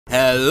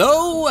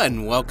Hello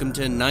and welcome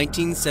to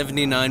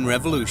 1979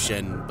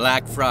 Revolution,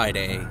 Black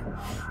Friday.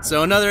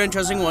 So another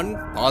interesting one,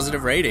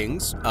 positive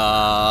ratings.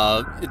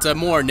 It's a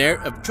more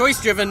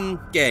choice-driven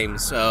game,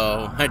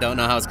 so I don't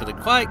know how it's going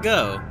to quite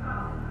go.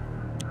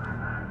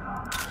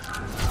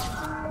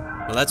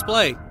 But let's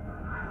play.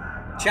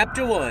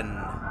 Chapter 1.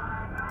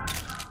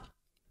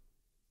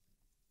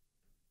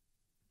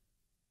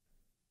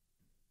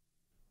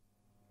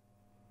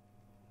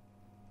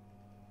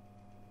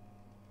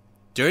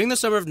 During the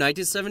summer of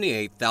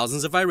 1978,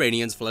 thousands of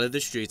Iranians flooded the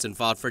streets and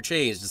fought for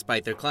change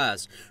despite their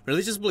class,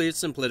 religious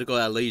beliefs, and political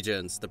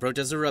allegiance. The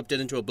protests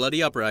erupted into a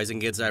bloody uprising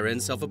against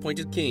Iran's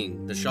self-appointed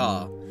king, the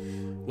Shah.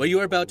 What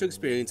you are about to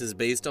experience is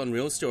based on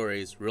real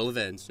stories, real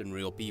events, and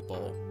real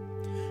people.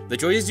 The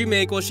choices you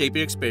make will shape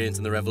your experience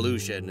in the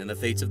revolution and the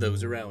fates of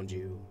those around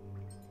you.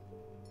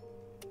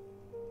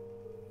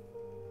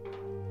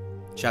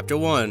 Chapter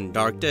 1,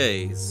 Dark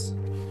Days.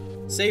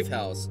 Safe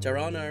House,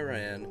 Tehran,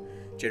 Iran,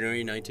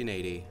 January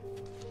 1980.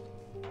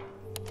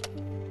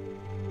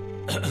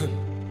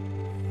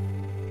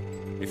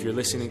 If you're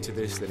listening to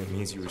this, then it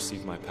means you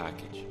received my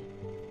package.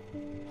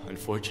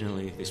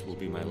 Unfortunately, this will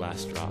be my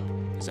last drop,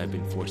 as I've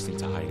been forced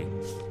into hiding.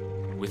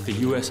 With the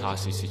U.S.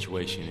 hostage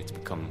situation, it's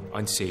become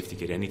unsafe to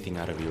get anything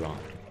out of Iran.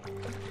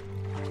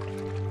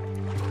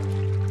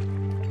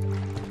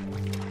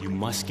 You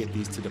must get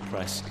these to the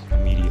press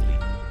immediately.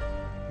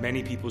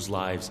 Many people's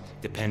lives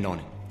depend on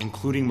it,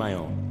 including my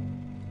own.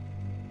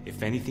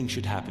 If anything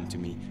should happen to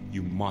me,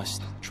 you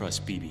must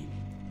trust Bibi.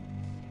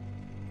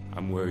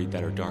 I'm worried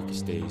that our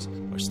darkest days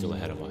are still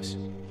ahead of us.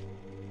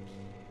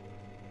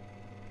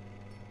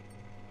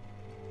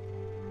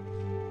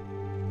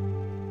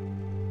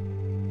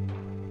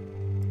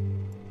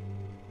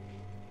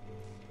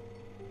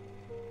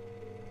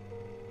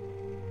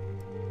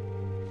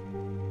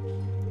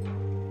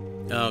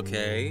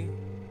 Okay.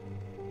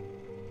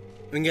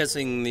 I'm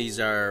guessing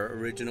these are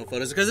original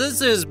photos, because this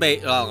is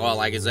well,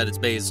 like I said, it's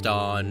based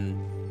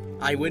on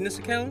eyewitness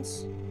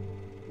accounts.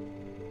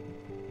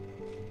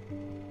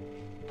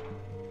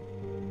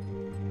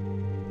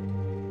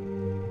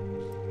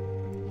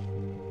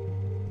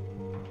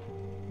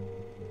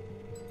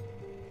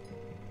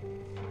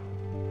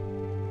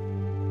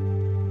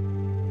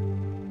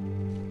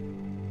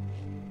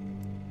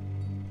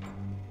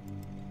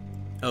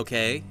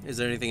 Okay, is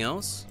there anything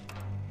else?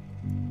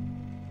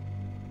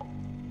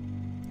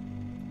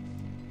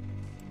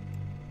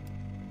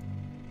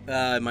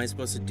 Am I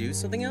supposed to do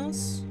something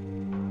else?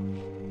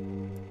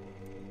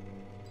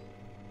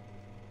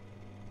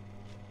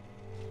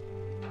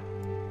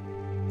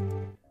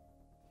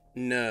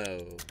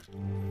 No.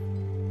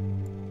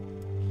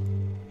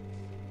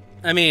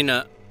 I mean,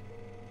 I'm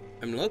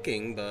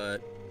looking,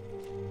 but...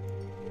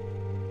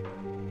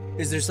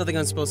 Is there something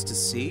I'm supposed to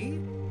see?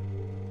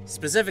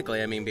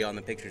 Specifically, I mean beyond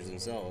the pictures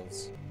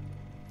themselves.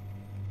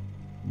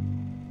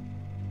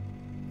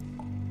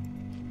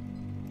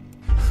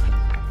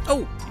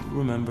 Oh! You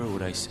remember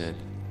what I said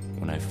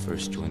when I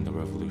first joined the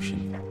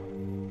revolution?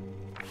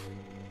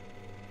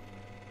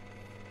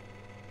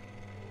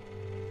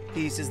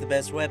 Peace is the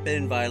best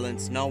weapon,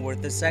 violence not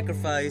worth the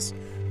sacrifice,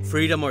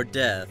 freedom or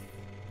death.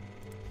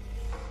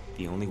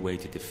 The only way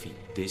to defeat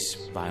this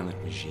violent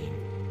regime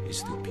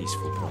is through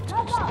peaceful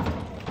protest.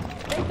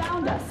 They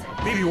found us!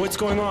 Bibi, what's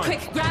going on?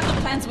 Quick, grab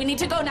the plans, we need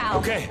to go now!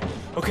 Okay,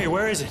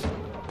 where is it?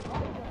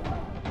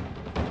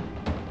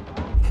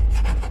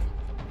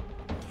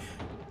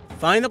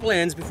 Find the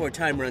plans before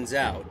time runs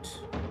out.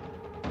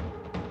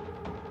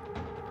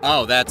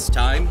 Oh, that's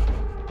time?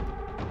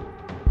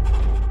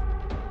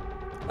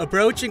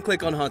 Approach and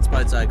click on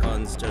hotspots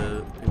icons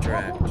to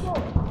interact.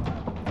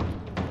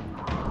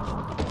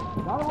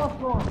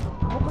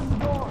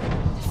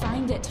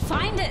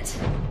 Find it!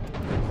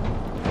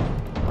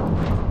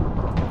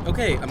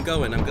 Okay, I'm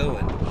going. Okay,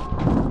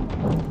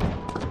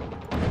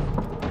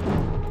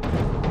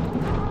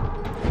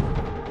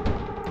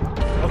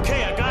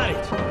 I got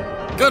it!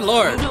 Good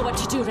lord! You know what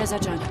to do, Reza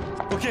Jan.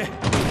 Okay.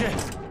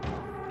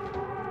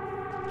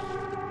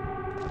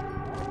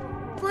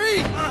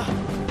 Free!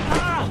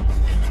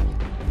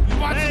 You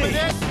want some of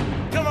this?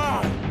 Come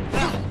on!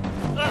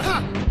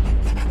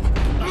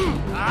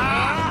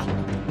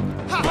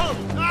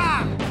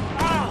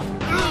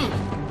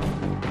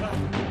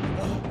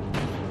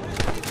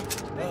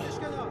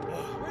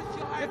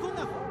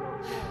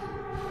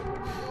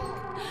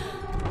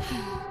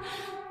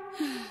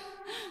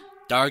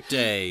 Dark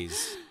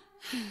Days.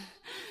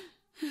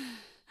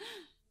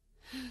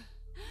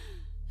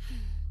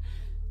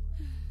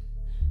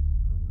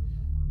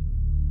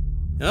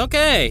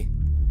 Okay.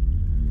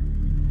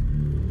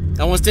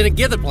 I almost didn't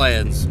get the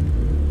plans.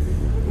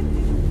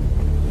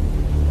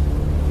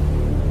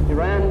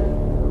 Iran,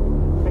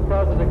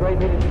 because of the great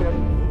leadership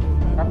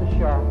of the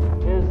Shah,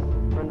 is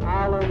an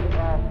island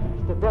of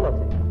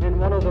stability in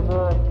one of the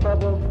more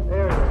troubled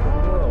areas of the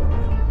world.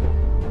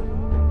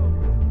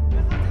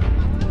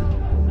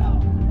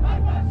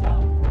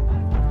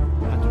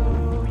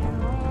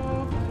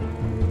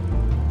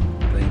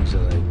 Things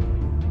that I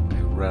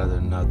rather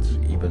not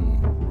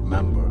even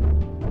remember.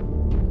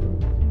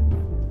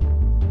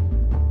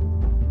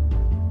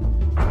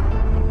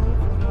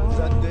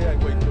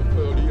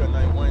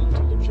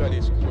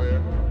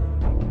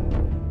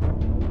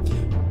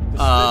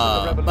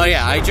 Oh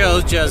yeah, I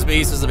chose just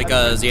beasts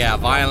because, yeah,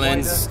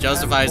 violence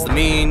justifies the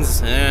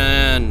means,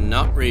 and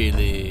not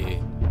really.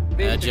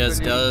 That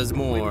just does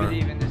more.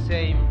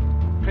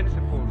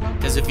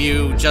 Because if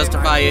you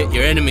justify it,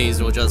 your enemies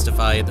will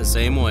justify it the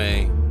same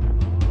way.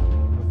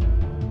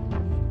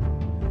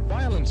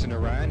 Violence in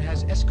Iran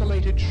has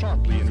escalated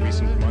sharply in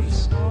recent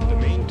months. The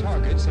main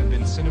targets have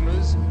been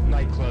cinemas,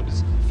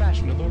 nightclubs,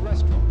 fashionable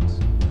restaurants.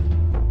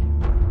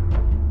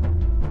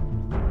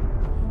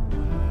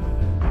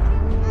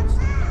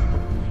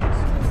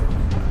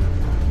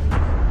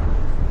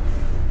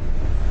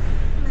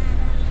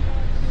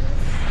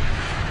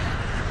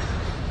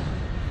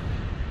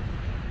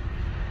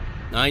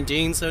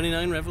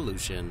 $1979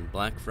 Revolution,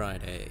 Black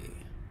Friday.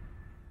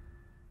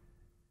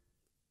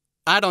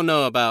 I don't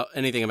know about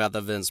anything about the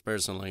events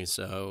personally,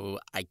 so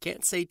I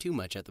can't say too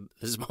much at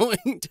this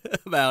point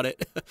about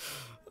it.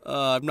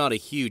 I'm not a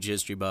huge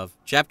history buff.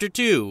 Chapter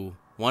 2,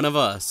 One of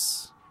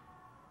Us.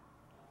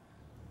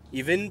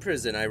 Evin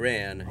Prison,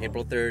 Iran,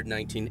 April 3rd,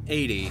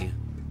 1980.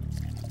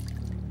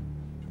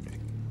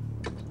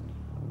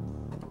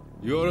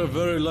 You're a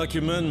very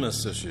lucky man,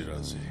 Mr.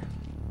 Shirazi.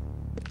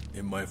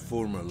 In my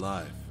former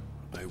life,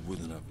 I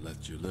wouldn't have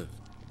let you live.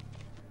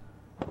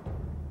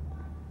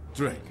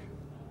 Drink.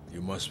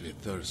 You must be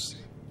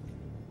thirsty.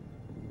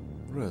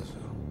 Reza,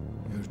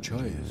 your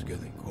chai is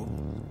getting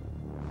cold.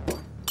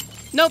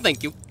 No,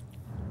 thank you.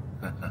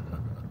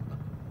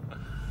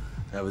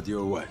 Have it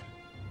your way.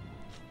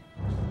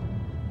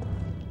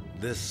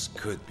 This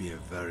could be a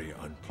very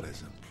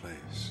unpleasant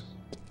place.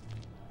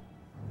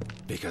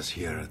 Because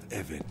here at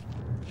Evin,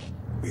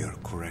 we are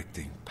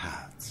correcting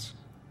paths.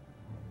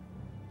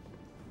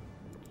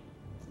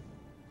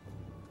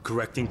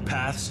 Correcting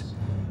paths?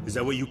 Is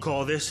that what you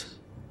call this?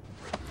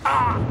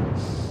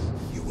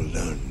 You will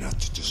learn not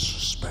to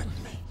disrespect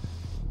me.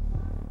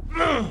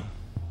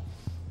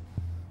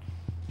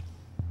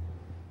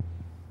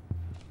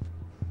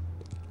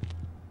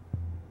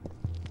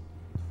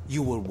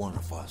 You were one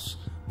of us.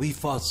 We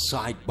fought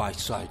side by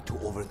side to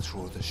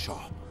overthrow the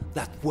Shah,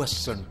 that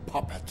Western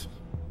puppet.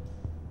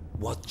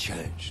 What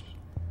changed?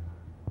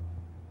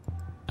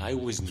 I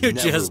was You're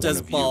never just one as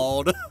of you.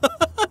 bald.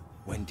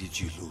 When did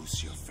you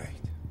lose your faith?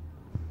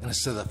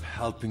 Instead of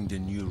helping the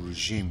new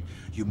regime,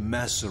 you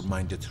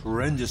masterminded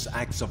horrendous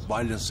acts of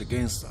violence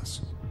against us.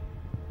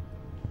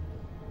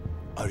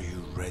 Are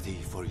you ready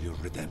for your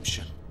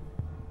redemption?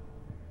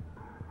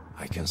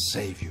 I can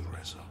save you,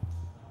 Reza.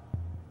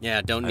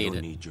 Yeah, don't I need don't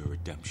it. need your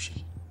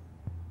redemption.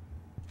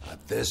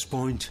 At this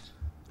point,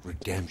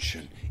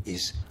 redemption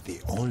is the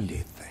only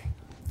thing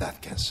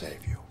that can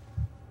save you.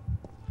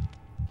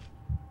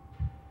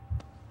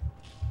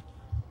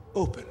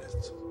 Open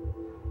it.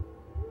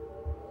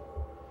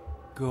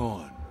 Go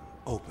on,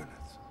 open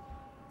it.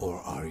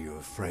 Or are you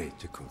afraid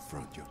to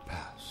confront your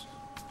past?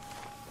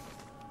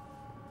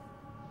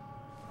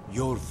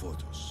 Your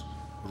photos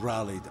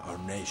rallied our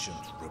nation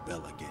to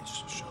rebel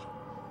against the Shah.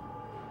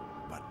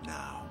 But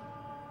now,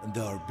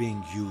 they are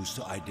being used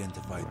to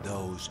identify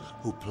those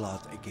who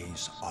plot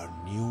against our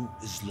new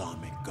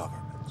Islamic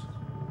government.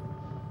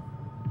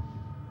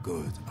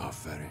 Good,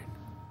 Aferin.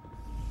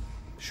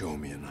 Show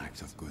me an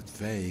act of good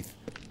faith,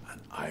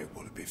 and I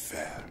will be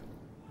fair.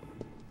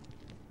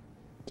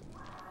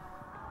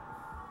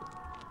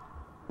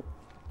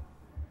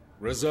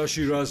 Reza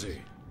Shirazi,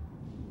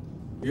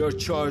 you're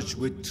charged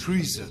with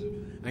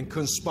treason and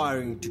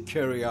conspiring to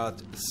carry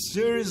out a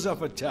series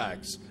of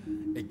attacks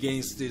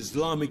against the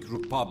Islamic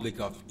Republic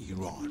of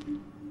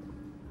Iran.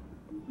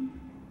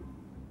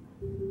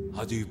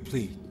 How do you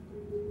plead?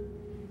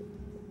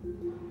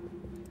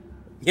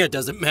 Yeah, it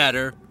doesn't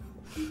matter.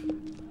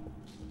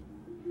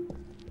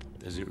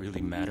 Does it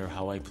really matter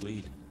how I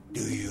plead?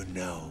 Do you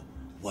know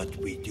what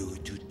we do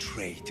to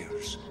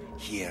traitors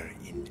here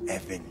in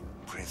Evin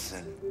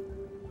Prison?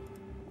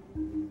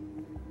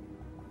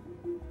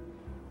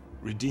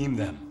 Redeem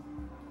them.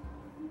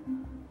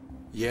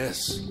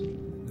 Yes,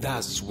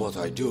 that's what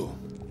I do.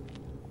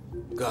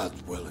 God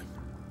willing.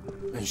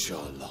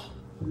 Inshallah.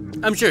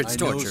 I'm sure it's I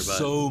torture, know but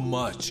so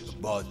much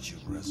about you,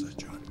 Reza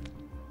Jan.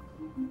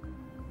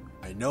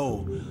 I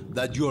know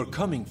that you are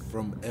coming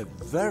from a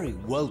very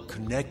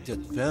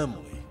well-connected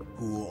family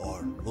who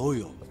are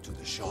loyal to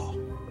the Shah.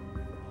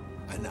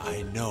 And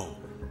I know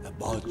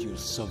about your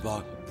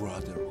Savak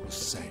brother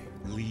Hussein.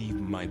 Leave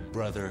my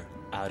brother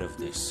out of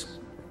this.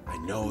 I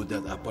know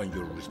that upon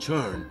your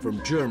return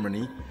from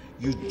Germany,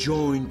 you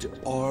joined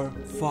our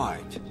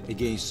fight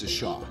against the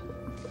Shah,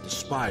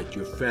 despite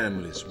your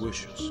family's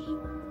wishes.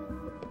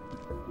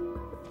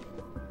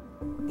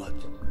 But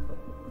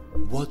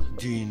what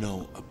do you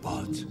know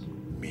about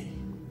me?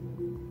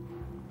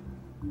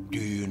 Do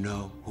you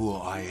know who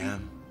I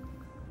am?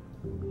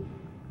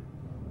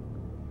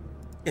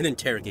 an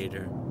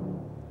interrogator.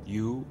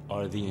 You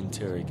are the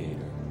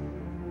interrogator.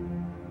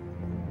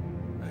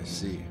 I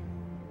see.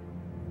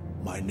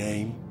 My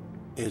name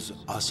is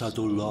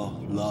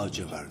Asadullah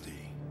Lajavardi.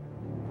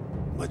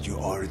 But you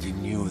already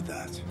knew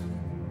that,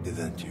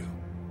 didn't you?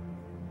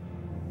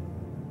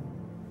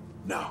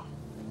 Now,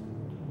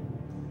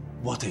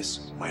 what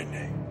is my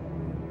name?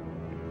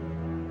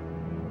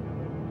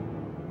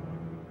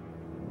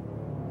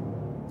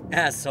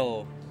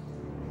 Asshole.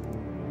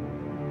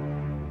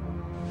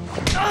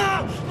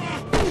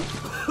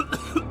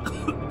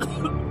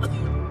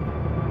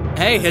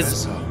 Hey,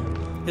 his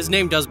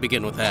name does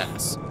begin with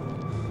S.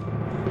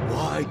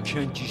 Why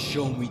can't you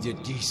show me the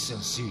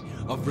decency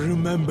of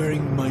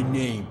remembering my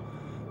name?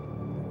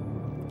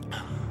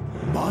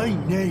 My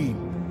name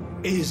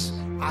is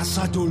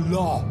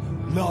Asadullah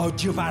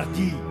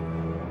Lajavardi.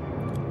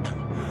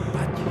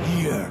 But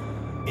here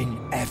in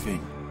heaven,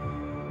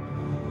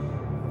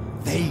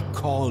 they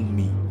call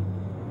me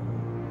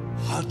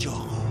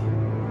Hajar.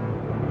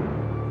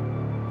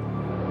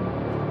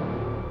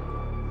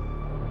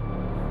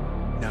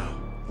 Now,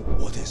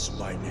 what is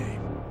my name?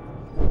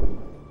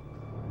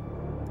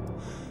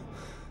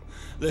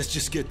 Let's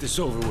just get this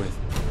over with.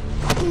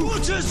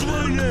 What is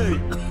my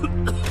name?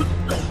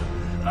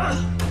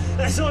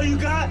 That's all you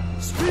got?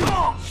 Speak!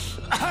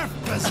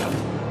 Reza!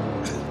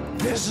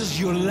 This is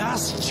your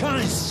last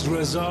chance,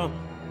 Reza!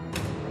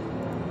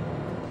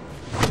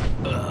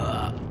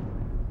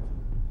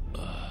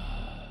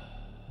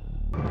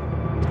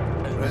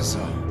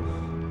 Reza,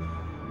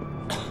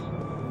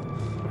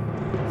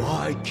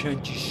 why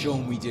can't you show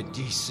me the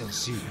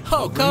decency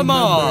of come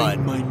remembering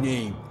on. my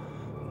name?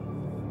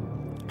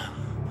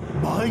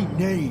 My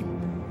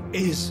name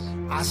is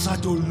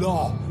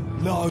Asadullah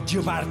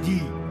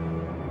Lajavardi.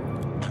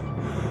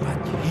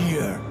 But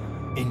here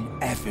in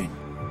heaven,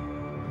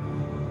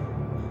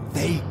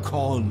 they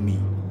call me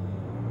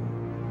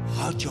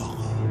Hajar.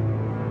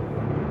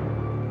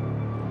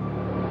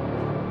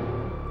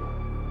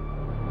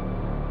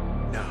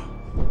 Now,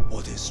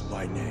 what is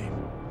my name?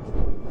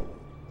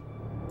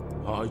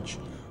 Hajj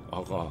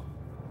Agha.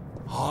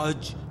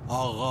 Hajj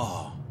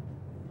Agha.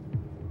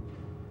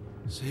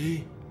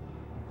 See?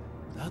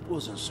 That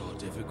wasn't so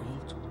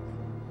difficult.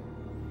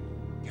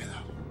 Get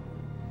up.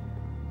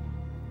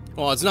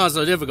 Well, it's not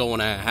so difficult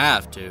when I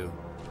have to.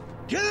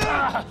 Get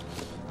up!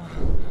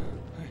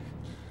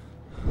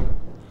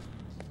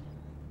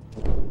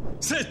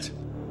 Sit!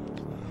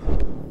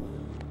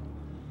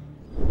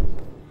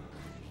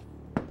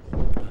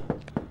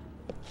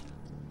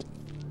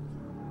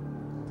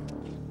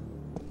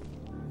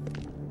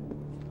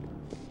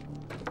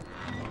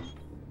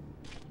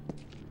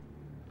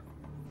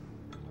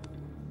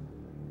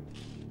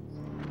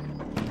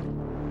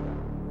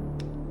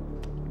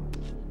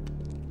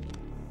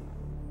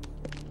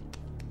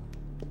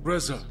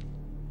 Reza,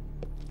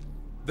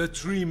 the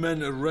 3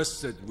 men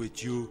arrested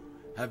with you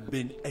have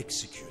been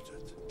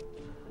executed.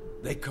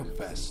 They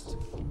confessed.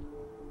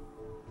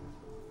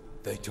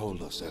 They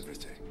told us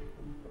everything.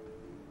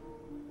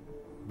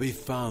 We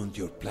found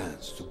your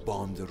plans to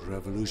bomb the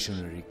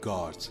Revolutionary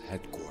Guard's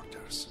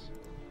headquarters.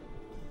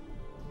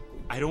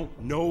 I don't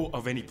know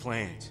of any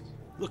plans.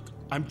 Look,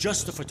 I'm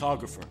just a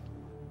photographer.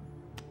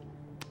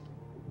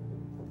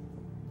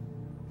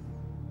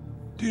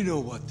 Do you know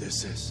what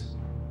this is?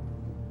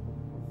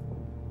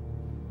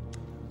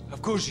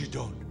 Of course you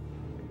don't.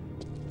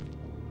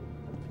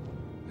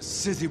 A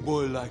city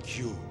boy like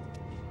you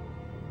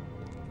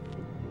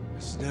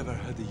has never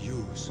had a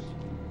use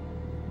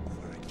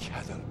for a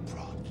cattle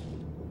prod.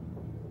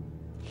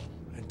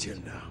 Until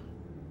now.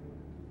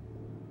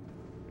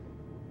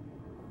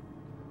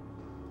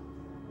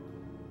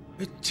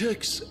 It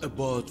takes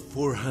about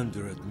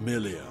 400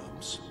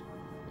 milliamps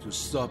to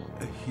stop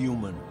a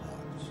human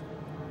heart.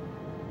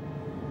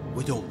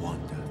 We don't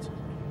want that.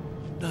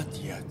 Not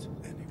yet,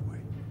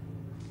 anyway.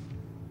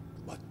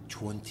 But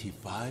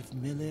 25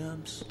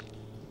 milliamps?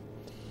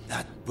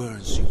 That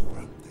burns you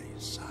from the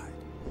inside.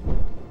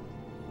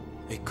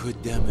 It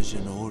could damage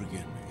an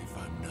organ if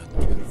I'm not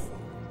careful.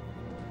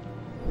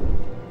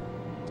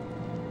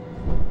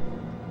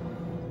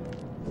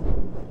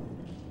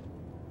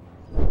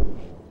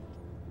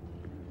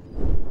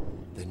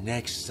 The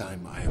next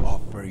time I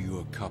offer you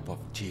a cup of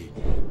tea,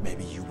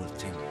 maybe you will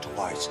think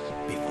twice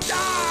before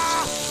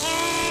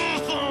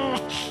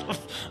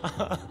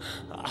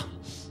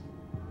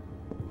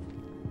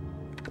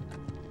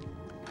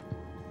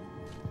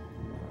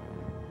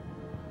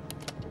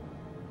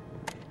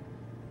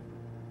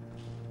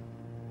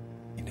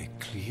In a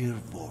clear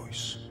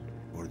voice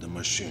for the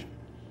machine.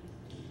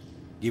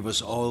 Give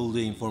us all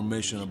the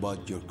information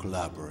about your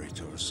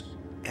collaborators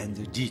and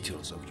the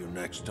details of your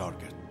next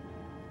target.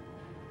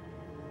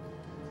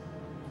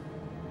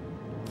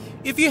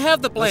 If you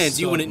have the plans, Let's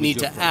you start wouldn't with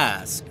need your to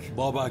friend, ask.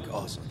 Babak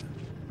Azad.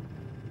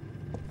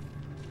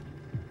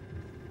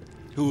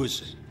 Who is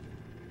he?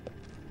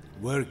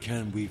 Where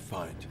can we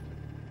find him?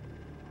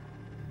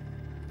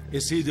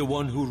 Is he the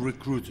one who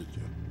recruited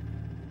you?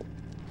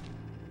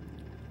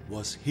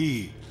 Was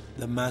he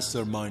the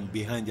mastermind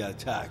behind the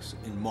attacks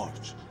in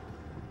March?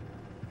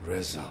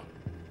 Reza,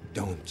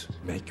 don't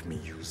make me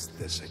use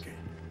this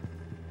again.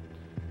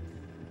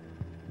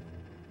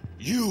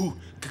 You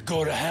could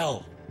go to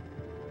hell.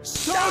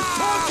 Stop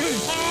talking!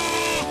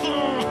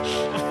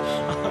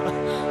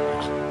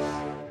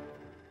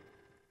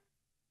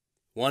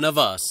 One of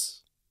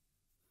us.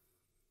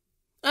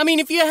 I mean,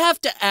 if you have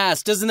to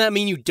ask, doesn't that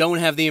mean you don't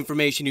have the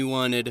information you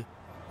wanted?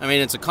 I mean,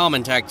 it's a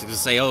common tactic to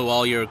say, oh,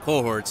 all your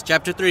cohorts.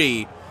 Chapter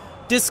 3,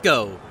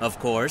 Disco, of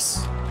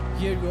course.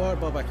 Here you are,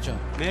 Babakjan.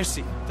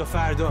 Merci. Ta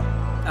farda.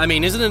 I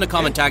mean, isn't it a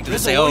common tactic to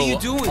Reza, say, what are you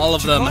doing? all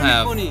of them Chikani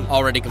have funny.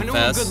 already I know I'm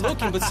confessed? good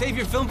looking, but save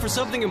your film for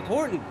something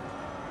important.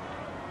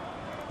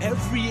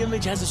 Every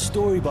image has a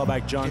story,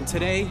 Babak John. And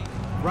today,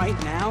 right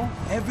now,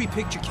 every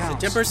picture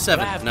counts. September But I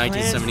 7th, have plans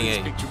for this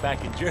 1978. picture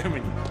back in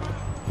Germany.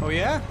 Oh,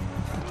 yeah?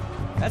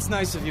 That's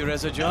nice of you,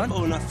 Reza John.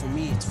 Oh, not for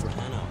me, it's for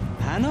Hannah.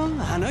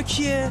 Hannah? Hannah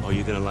kiye? Oh,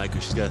 you're gonna like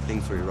her. She's got a thing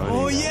for Iranian.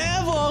 Oh,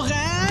 yeah,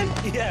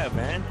 واقعاً? Yeah,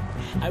 man.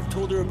 I've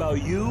told her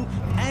about you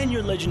and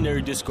your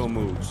legendary disco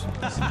moves.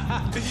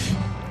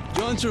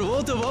 John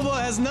Travolta,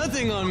 Baba has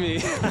nothing on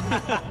me.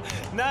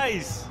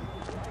 Nice.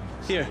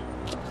 Here,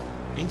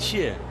 In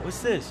shit.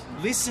 What's this?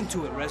 listen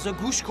to it, Reza.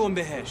 Gush kon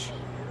behesh.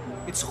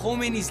 It's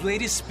Khomeini's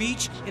latest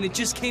speech, and it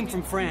just came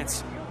from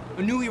France.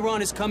 A new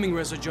Iran is coming,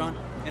 Reza John,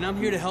 and I'm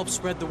here to help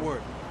spread the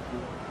word.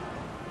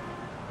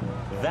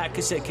 That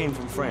cassette came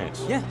from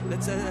France. Yeah,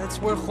 that's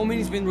where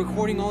Khomeini's been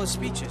recording all his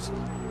speeches.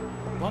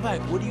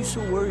 Babak, what are you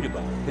so worried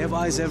about? They have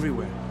eyes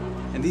everywhere.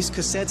 And these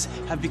cassettes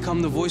have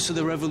become the voice of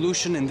the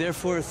revolution and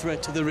therefore a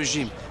threat to the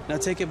regime. Now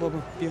take it,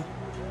 Baba. Yeah.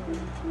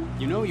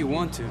 You know you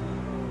want to.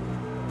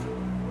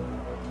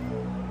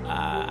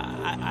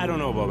 I don't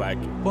know, Babak.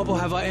 Baba,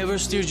 have I ever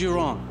steered you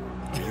wrong?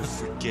 Are you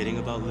forgetting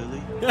about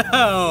Lily?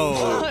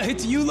 Oh!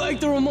 What? You like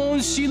the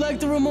Ramones, she liked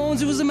the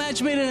Ramones. It was a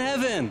match made in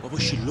heaven. What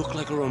would she look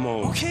like a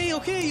Ramon? Okay,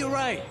 you're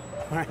right.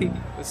 Right.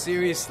 But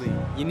seriously,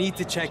 you need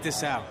to check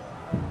this out.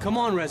 Come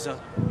on, Reza.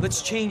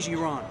 Let's change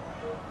Iran.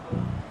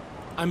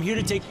 I'm here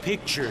to take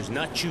pictures,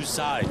 not choose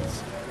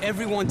sides.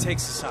 Everyone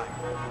takes a side.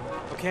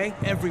 Okay?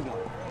 Everyone.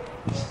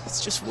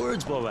 It's just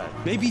words, Babak.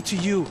 Maybe to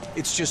you,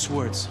 it's just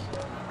words.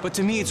 But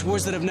to me, it's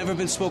words that have never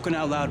been spoken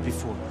out loud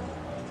before.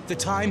 The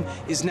time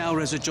is now,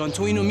 Reza John.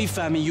 Toino mi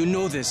fami, you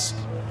know this.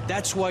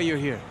 That's why you're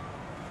here.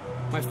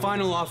 My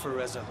final offer,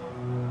 Reza.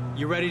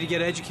 You ready to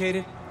get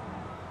educated?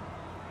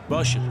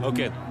 Bush it.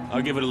 Okay,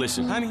 I'll give it a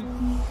listen. I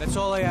mean, that's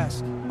all I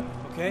ask.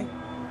 Okay?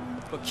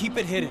 But keep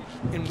it hidden.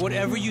 And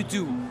whatever you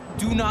do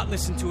not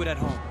listen to it at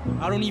home.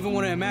 I don't even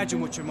want to imagine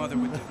what your mother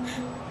would do.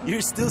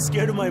 You're still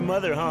scared of my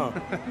mother, huh?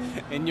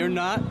 And you're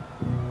not?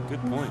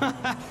 Good point.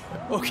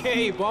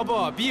 Okay,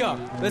 Baba, Bia,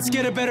 let's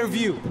get a better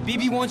view.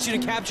 Bibi wants you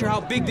to capture how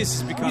big this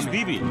is Who's becoming.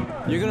 Bibi?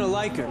 You're gonna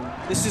like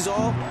her. This is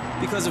all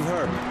because of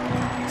her.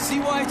 See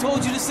why I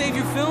told you to save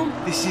your film?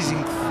 This is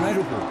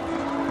incredible.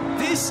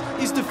 This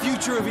is the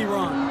future of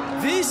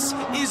Iran. This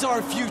is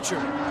our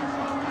future.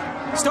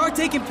 Start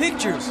taking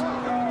pictures.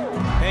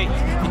 Hey,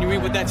 can you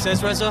read what that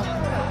says, Reza?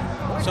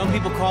 Some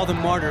people call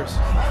them martyrs,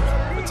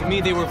 but to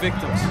me they were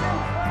victims.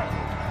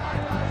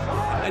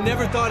 I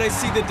never thought I'd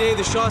see the day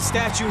the Shah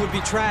statue would be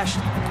trashed.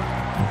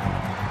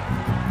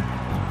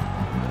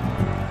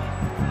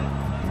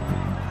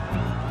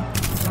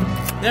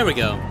 There we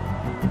go.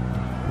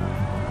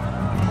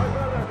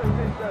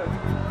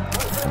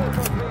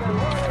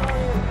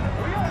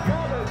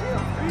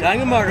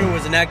 Dying a martyr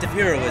was an act of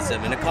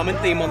heroism and a common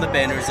theme on the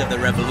banners of the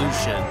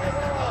revolution.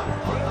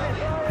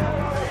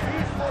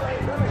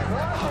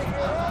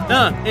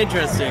 Huh,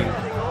 interesting.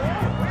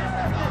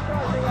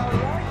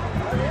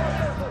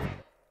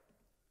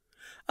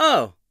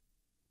 Oh.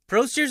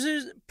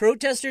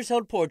 Protesters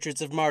held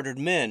portraits of martyred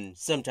men,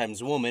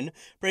 sometimes women,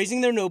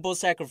 praising their noble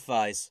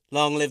sacrifice.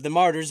 Long live the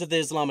martyrs of the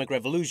Islamic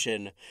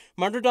Revolution.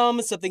 Martyrdom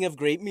is something of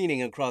great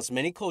meaning across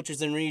many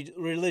cultures and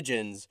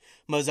religions.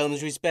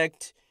 Muslims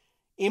respect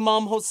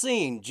Imam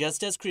Hussein,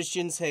 just as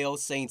Christians hail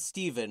Saint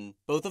Stephen,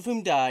 both of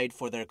whom died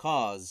for their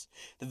cause.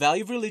 The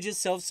value of religious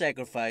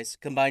self-sacrifice,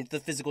 combined with the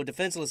physical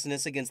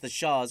defenselessness against the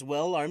Shah's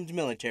well-armed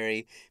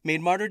military,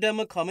 made martyrdom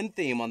a common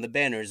theme on the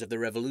banners of the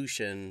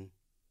revolution.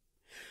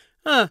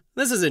 Huh,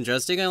 this is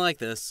interesting. I like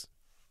this.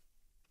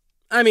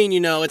 I mean,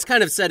 it's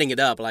kind of setting it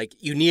up, like,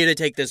 you need to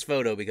take this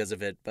photo because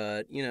of it,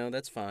 but,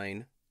 that's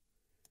fine.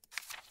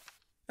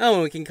 Oh,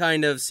 and we can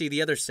kind of see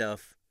the other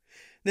stuff.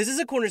 This is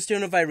a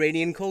cornerstone of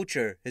Iranian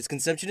culture. Its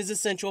consumption is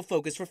essential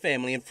focus for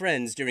family and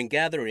friends during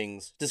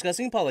gatherings,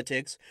 discussing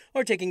politics,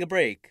 or taking a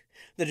break.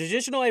 The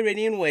traditional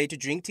Iranian way to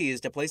drink tea is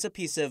to place a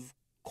piece of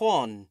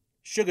quan,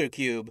 sugar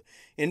cube,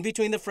 in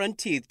between the front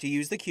teeth to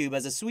use the cube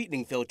as a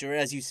sweetening filter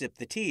as you sip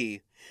the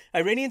tea.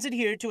 Iranians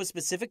adhere to a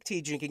specific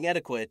tea drinking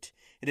etiquette.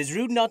 It is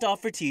rude not to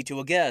offer tea to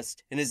a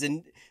guest, and is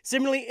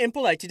similarly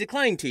impolite to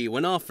decline tea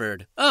when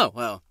offered. Oh,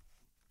 well.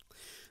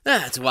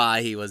 That's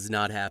why he was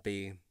not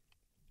happy.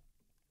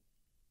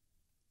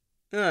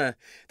 The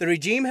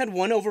regime had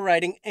one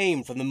overriding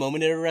aim from the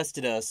moment it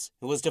arrested us.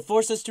 It was to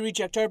force us to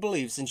reject our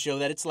beliefs and show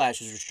that its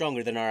lashes were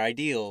stronger than our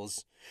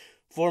ideals.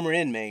 Former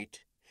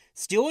inmate.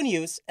 Still in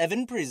use,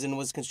 Evin Prison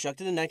was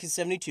constructed in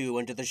 1972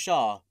 under the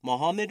Shah,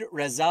 Mohammad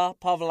Reza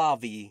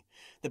Pahlavi.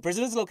 The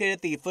prison is located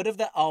at the foot of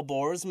the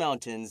Alborz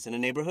Mountains in a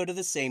neighborhood of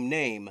the same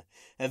name.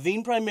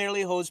 Evin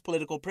primarily holds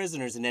political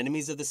prisoners and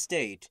enemies of the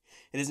state.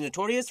 It is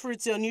notorious for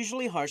its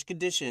unusually harsh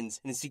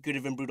conditions and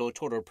secretive and brutal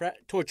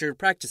torture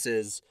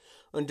practices.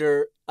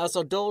 Under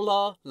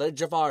Asadollah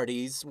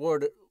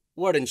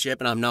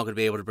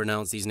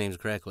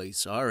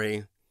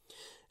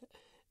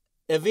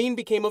Evin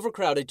became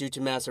overcrowded due to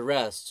mass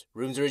arrests.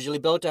 Rooms originally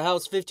built to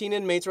house 15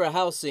 inmates were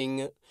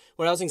housing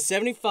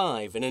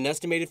 75, and an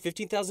estimated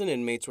 15,000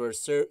 inmates were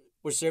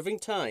serving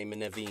time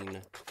in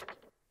Evin.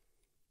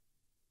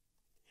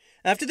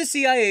 After the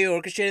CIA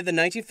orchestrated the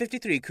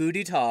 1953 coup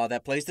d'etat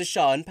that placed the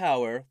Shah in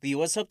power, the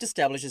U.S. helped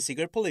establish a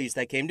secret police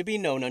that came to be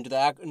known under the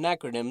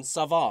acronym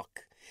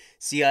SAVAK.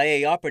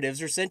 CIA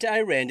operatives were sent to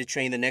Iran to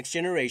train the next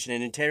generation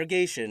in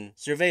interrogation,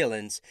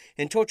 surveillance,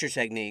 and torture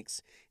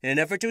techniques. In an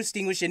effort to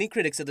extinguish any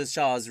critics of the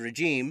Shah's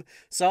regime,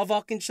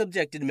 SAVAK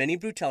subjected many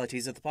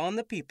brutalities upon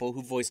the people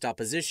who voiced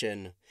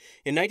opposition.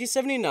 In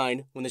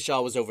 1979, when the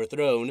Shah was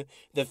overthrown,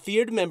 the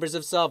feared members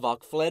of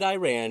SAVAK fled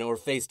Iran or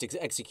faced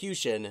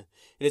execution.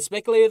 It is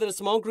speculated that a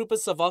small group of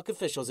SAVAK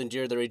officials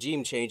endured the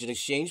regime change in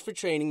exchange for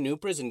training new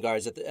prison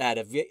guards at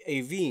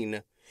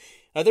Evin.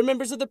 Other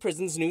members of the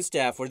prison's new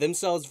staff were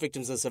themselves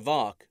victims of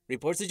SAVAK.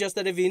 Reports suggest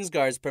that Evin's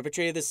guards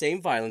perpetrated the same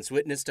violence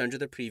witnessed under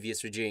the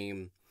previous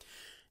regime.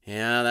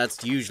 Yeah,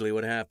 that's usually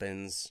what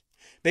happens.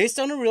 Based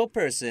on a real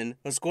person,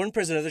 a scorned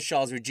prisoner of the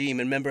Shah's regime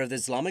and member of the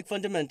Islamic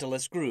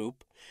fundamentalist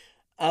group,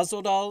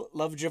 Azadal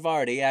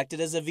Lavjavardi acted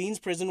as Evin's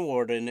prison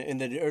warden in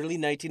the early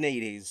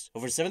 1980s.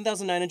 Over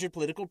 7,900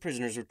 political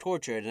prisoners were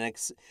tortured and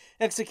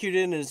executed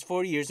in his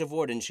 4 years of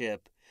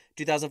wardenship,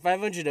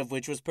 2,500 of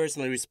which was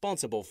personally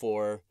responsible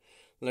for.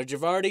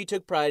 Lavjavardi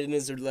took pride in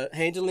his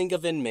handling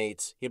of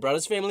inmates. He brought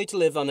his family to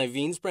live on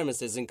Evin's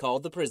premises and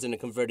called the prison a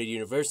converted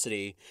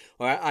university,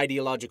 or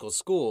ideological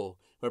school,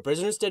 where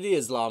prisoners studied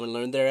Islam and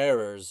learned their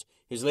errors.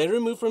 He was later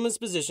removed from his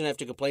position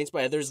after complaints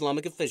by other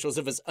Islamic officials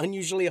of his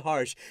unusually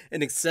harsh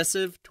and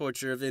excessive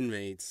torture of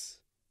inmates.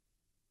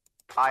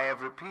 I have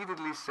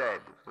repeatedly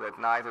said that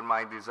neither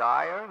my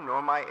desire,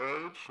 nor my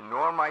age,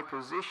 nor my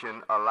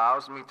position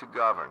allows me to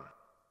govern.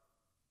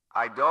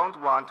 I don't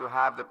want to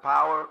have the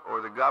power or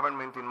the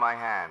government in my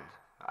hand.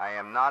 I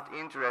am not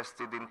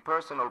interested in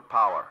personal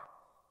power.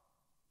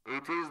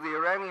 It is the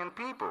Iranian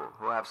people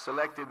who have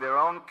selected their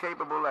own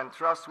capable and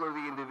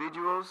trustworthy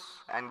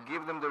individuals and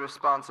give them the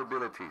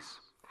responsibilities.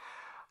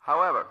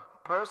 However,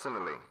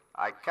 personally,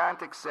 I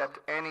can't accept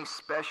any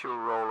special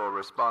role or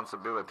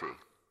responsibility.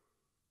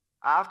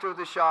 After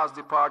the Shah's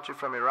departure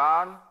from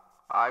Iran,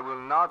 I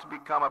will not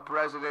become a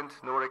president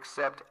nor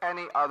accept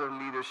any other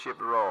leadership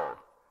role.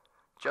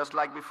 Just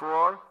like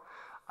before,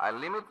 I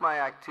limit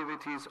my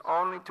activities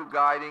only to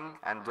guiding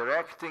and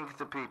directing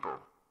the people.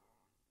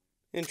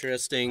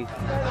 Interesting.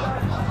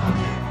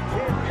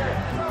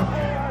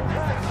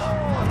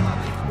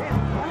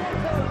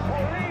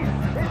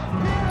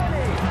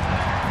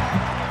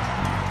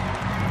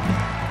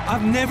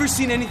 I've never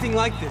seen anything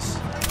like this.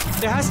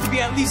 There has to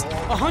be at least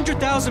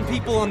 100,000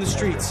 people on the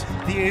streets.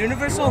 The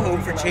universal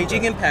home for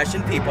changing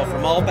impassioned people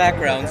from all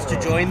backgrounds to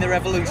join the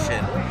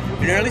revolution.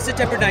 In early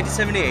September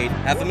 1978,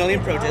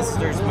 500,000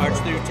 protesters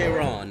marched through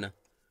Tehran.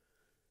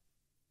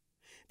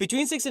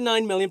 Between 6 and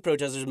 9 million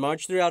protesters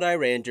marched throughout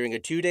Iran during a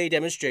 2-day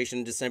demonstration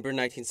in December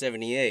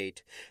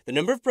 1978. The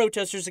number of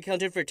protesters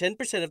accounted for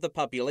 10% of the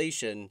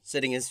population,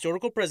 setting a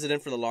historical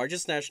precedent for the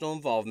largest national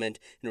involvement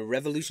in a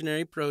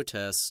revolutionary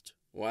protest.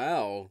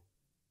 Wow.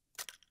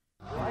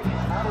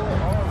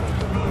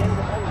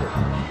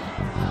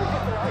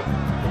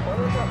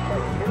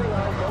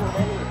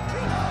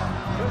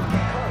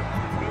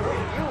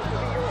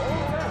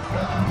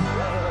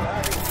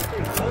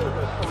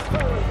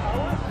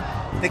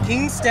 The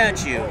King's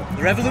Statue.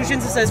 The revolution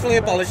successfully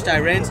abolished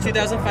Iran's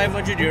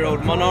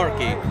 2,500-year-old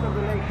monarchy,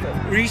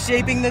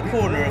 reshaping the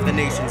corner of the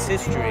nation's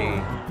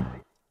history.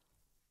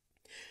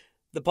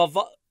 The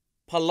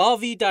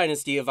Pahlavi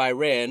dynasty of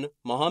Iran,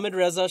 Mohammad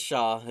Reza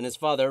Shah and his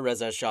father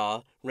Reza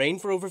Shah,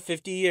 reigned for over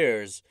 50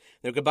 years.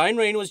 Their combined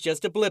reign was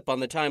just a blip on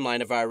the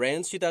timeline of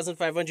Iran's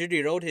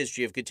 2,500-year-old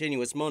history of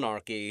continuous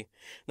monarchy.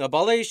 The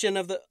abolition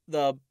of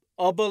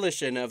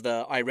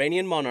the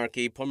Iranian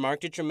monarchy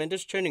marked a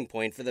tremendous turning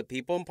point for the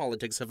people and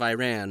politics of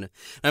Iran.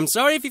 I'm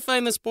sorry if you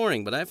find this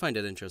boring, but I find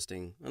it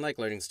interesting. I like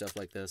learning stuff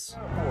like this.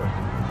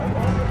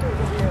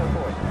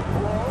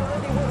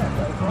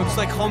 Looks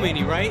like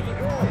Khomeini, right?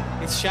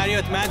 It's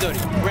Shariat Madari,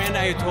 Grand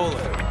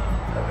Ayatollah.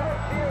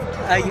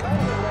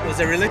 Was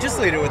a religious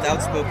leader with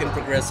outspoken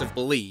progressive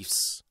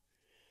beliefs.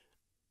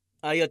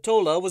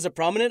 Ayatollah was a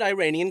prominent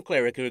Iranian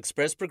cleric who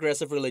expressed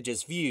progressive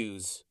religious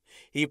views.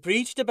 He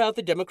preached about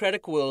the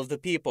democratic will of the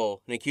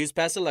people and accused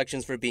past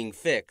elections for being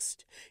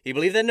fixed. He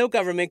believed that no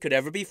government could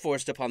ever be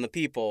forced upon the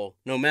people,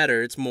 no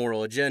matter its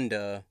moral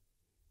agenda.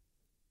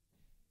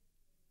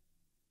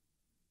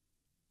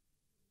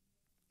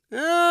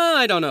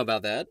 I don't know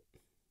about that.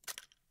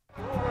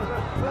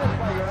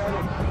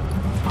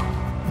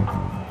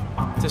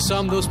 To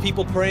some, those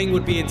people praying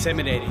would be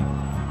intimidating.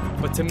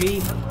 But to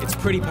me, it's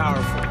pretty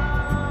powerful.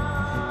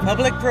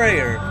 Public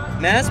prayer.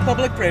 Mass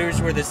public prayers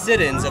were the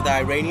sit-ins of the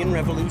Iranian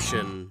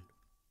Revolution.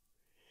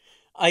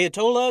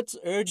 Ayatollah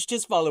urged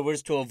his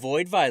followers to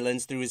avoid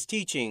violence through his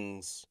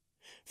teachings.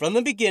 From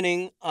the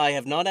beginning, I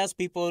have not asked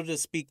people to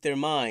speak their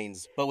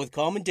minds, but with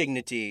calm and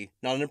dignity,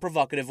 not in a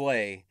provocative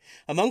way.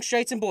 Among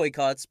strikes and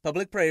boycotts,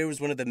 public prayer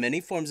was one of the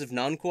many forms of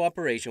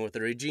non-cooperation with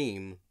the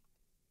regime.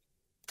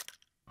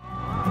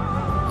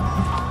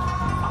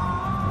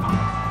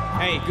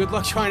 Hey, good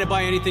luck trying to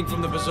buy anything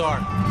from the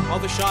bazaar. All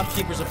the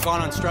shopkeepers have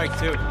gone on strike,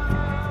 too.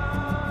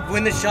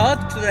 When the Shah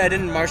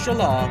threatened martial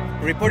law,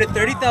 a reported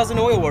 30,000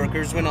 oil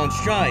workers went on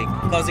strike,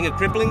 causing a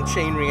crippling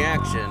chain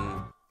reaction.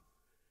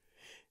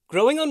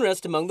 Growing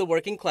unrest among the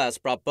working class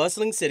brought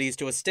bustling cities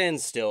to a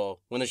standstill.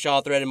 When the Shah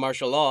threatened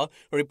martial law,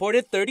 a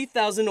reported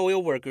 30,000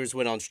 oil workers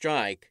went on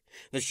strike.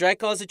 The strike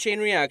caused a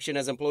chain reaction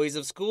as employees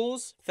of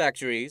schools,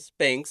 factories,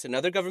 banks, and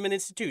other government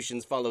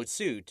institutions followed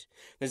suit.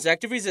 This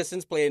active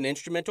resistance played an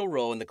instrumental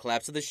role in the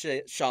collapse of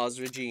the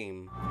Shah's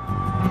regime.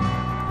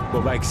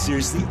 But like,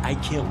 seriously, I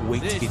can't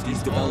wait to get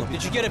these developed.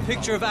 Did you get a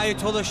picture of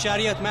Ayatollah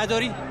Shariat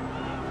Madari?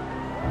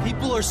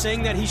 People are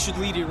saying that he should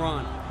lead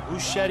Iran.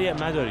 Who's Shariat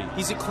Madari?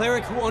 He's a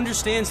cleric who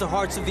understands the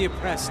hearts of the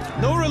oppressed.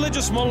 No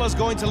religious mullah is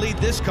going to lead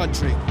this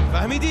country.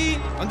 Fahmidi,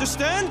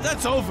 understand?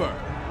 That's over.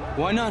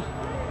 Why not?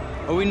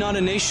 Are we not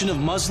a nation of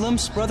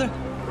Muslims, brother?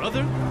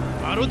 Brother?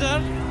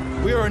 Barudar?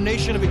 We are a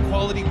nation of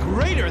equality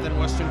greater than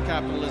Western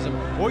capitalism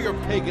or your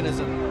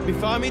paganism.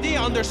 Fahmidi,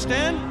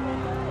 understand?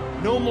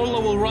 No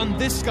mullah will run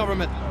this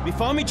government.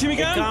 Fahmi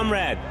Chimigan? Hey,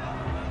 comrade.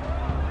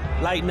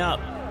 Lighten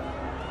up.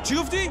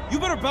 Chufti, you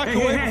better back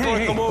away before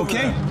I come over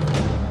okay? there.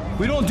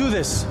 We don't do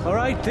this, all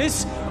right?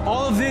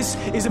 All of this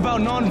is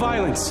about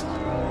non-violence.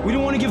 We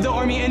don't want to give the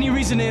army any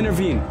reason to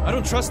intervene. I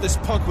don't trust this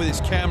punk with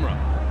his camera.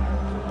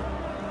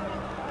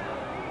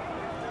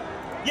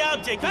 Yeah,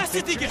 I'm taking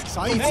pictures.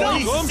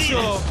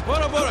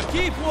 Bora,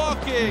 keep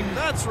walking.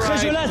 That's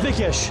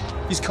right.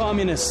 These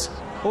communists,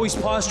 always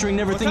posturing,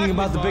 never thinking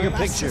about the bigger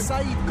picture.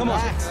 Come on.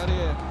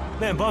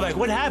 Man, Babak,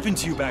 what happened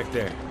to you back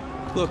there?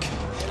 Look,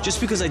 just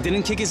because I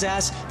didn't kick his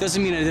ass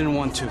doesn't mean I didn't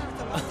want to.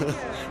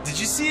 Did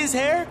you see his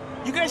hair?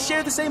 You guys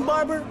share the same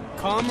barber?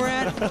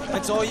 Comrade,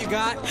 that's all you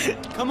got?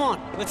 Come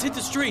on, let's hit the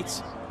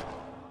streets.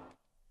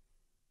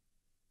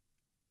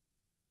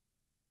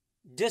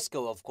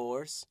 Disco, of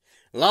course.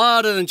 A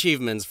lot of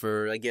achievements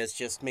for, I guess,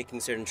 just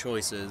making certain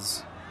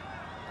choices.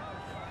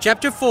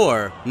 Chapter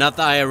 4, Not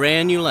the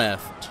Iran You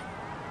Left.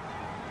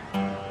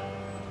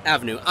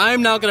 Avenue.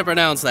 I'm not going to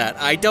pronounce that.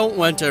 I don't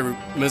want to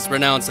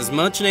mispronounce as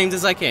much names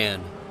as I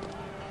can.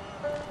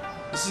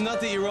 This is not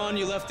the Iran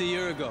you left a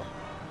year ago.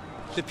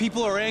 The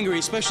people are angry,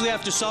 especially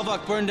after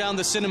Savak burned down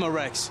the Cinema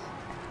Rex.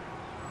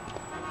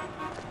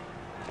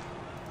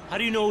 How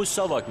do you know it was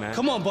Savak, man?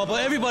 Come on,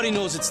 Bubba. Everybody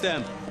knows it's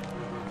them.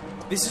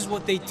 This is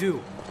what they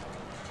do.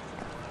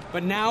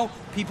 But now,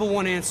 people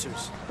want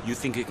answers. You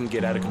think it can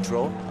get out of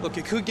control? Look,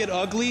 it could get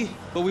ugly,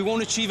 but we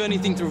won't achieve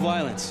anything through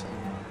violence.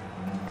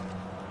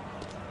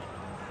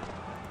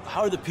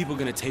 How are the people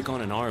gonna take on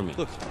an army?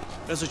 Look,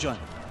 Rezajan,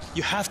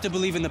 you have to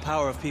believe in the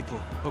power of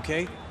people,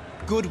 okay?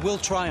 Good will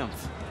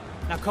triumph.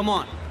 Now come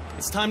on.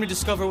 It's time to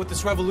discover what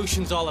this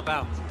revolution's all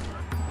about.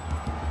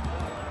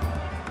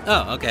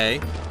 Oh, okay.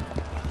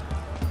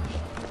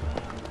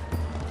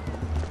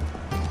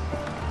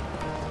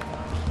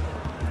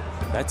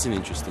 That's an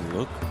interesting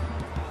look.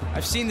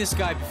 I've seen this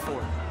guy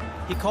before.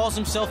 He calls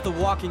himself the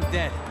Walking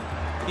Dead.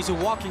 He's a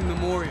walking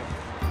memorial.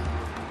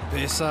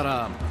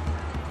 Besaram,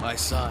 my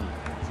son,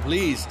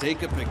 please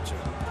take a picture.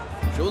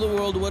 Show the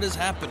world what is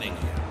happening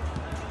here.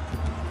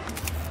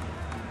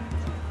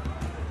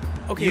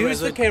 Okay, use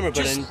the camera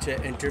button to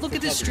enter. Look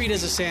at this street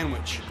as a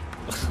sandwich.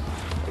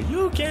 Are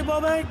you okay,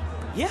 Babak?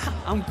 Yeah,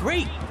 I'm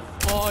great.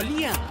 Oh,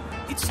 Liam,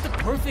 it's the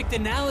perfect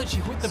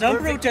analogy with the Some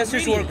perfect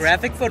protesters wore ingredients.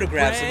 graphic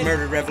photographs Bread, of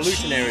murdered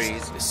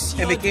revolutionaries cheese,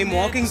 and became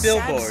walking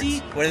billboards.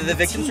 sabzi, Whether the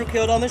victims were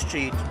killed on the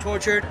street,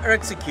 tortured, or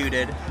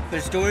executed,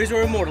 their stories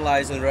were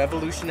immortalized in the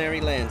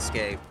revolutionary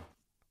landscape.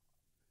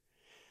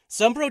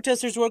 Some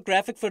protesters wore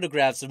graphic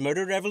photographs of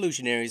murdered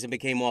revolutionaries and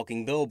became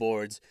walking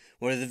billboards.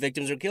 Whether the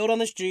victims were killed on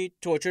the street,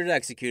 tortured, or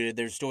executed,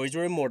 their stories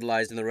were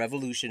immortalized in the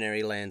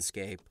revolutionary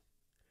landscape.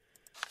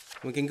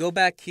 We can go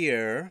back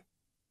here.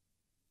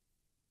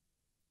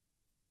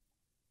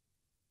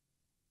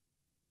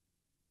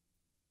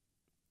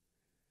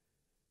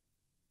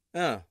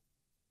 Oh.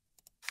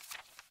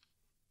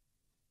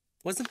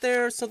 Wasn't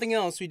there something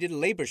else? We did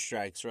labor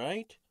strikes,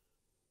 right?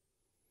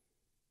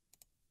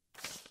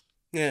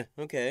 Yeah,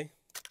 okay.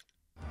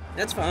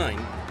 That's fine.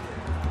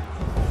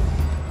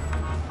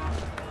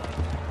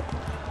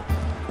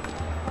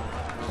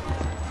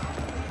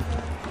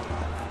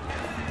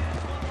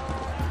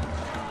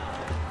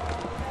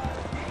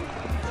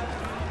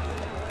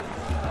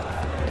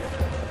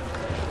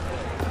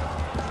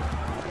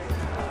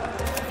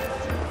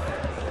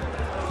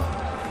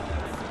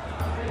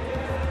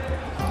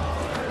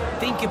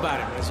 Think about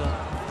it, Reza.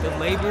 The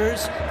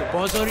laborers, the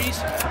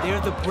bazaris,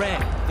 they're the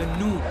bread, the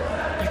noon.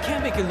 You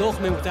can't make a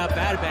lochme without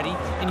barbari,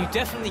 and you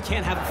definitely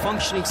can't have a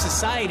functioning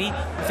society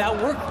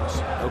without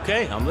workers.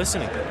 Okay, I'm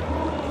listening.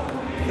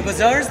 The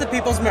bazaars, the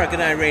people's market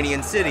in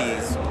Iranian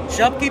cities.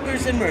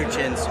 Shopkeepers and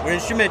merchants were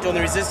instrumental in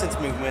the resistance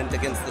movement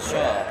against the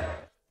Shah.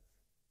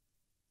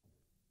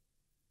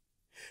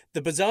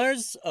 The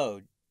bazaars,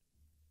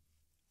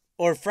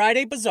 or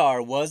Friday Bazaar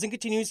was and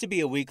continues to be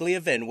a weekly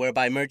event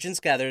whereby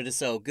merchants gather to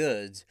sell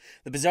goods.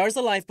 The bazaar is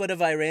the lifeblood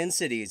of Iran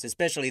cities,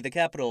 especially the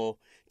capital,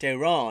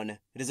 Tehran.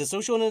 It is a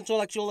social and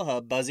intellectual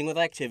hub buzzing with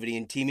activity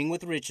and teeming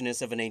with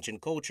richness of an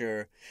ancient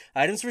culture.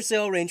 Items for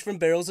sale range from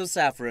barrels of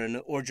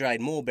saffron or dried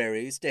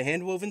mulberries to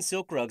hand-woven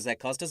silk rugs that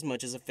cost as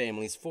much as a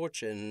family's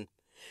fortune.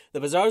 The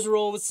bazaar's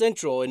role was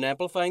central in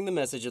amplifying the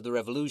message of the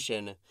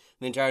revolution.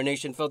 The entire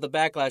nation felt the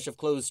backlash of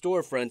closed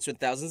storefronts when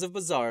thousands of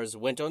bazaars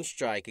went on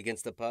strike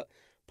against the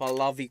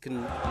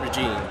Pahlavian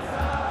regime.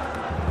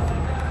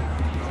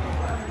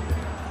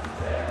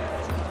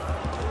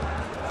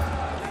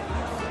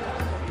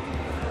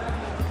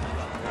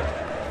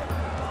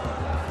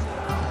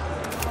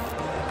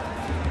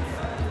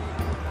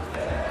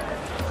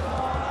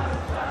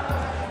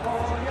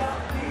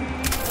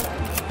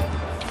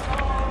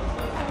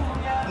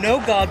 No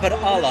God but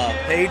Allah,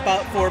 paid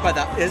for by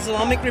the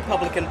Islamic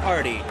Republican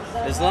Party.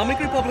 The Islamic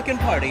Republican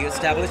Party,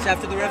 established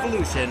after the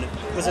revolution,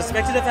 was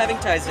suspected of having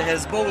ties to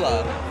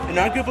Hezbollah, an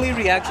arguably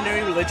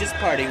reactionary religious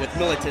party with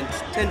militant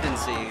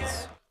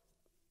tendencies.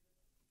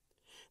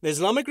 The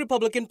Islamic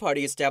Republican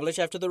Party, established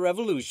after the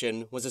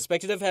revolution, was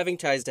suspected of having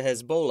ties to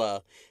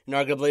Hezbollah, an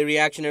arguably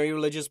reactionary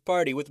religious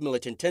party with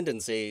militant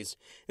tendencies.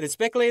 It is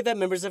speculated that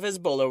members of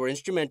Hezbollah were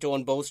instrumental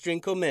in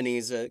bolstering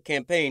Khomeini's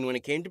campaign when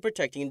it came to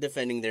protecting and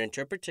defending their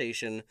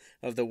interpretation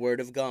of the Word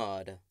of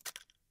God.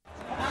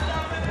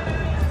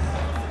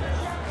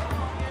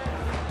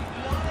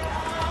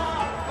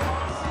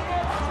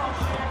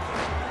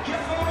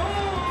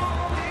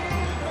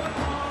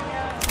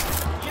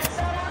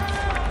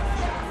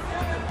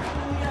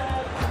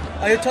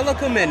 Ayatollah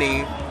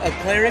Khomeini, a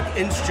cleric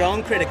and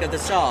strong critic of the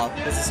Shah,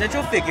 was a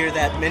central figure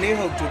that many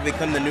hoped would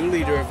become the new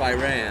leader of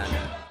Iran.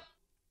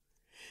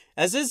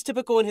 As is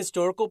typical in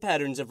historical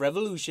patterns of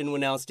revolution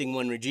when ousting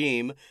one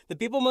regime, the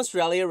people must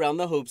rally around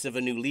the hopes of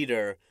a new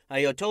leader.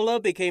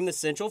 Ayatollah became the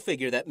central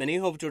figure that many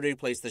hoped would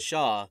replace the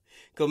Shah.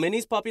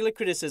 Khomeini's popular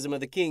criticism of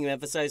the king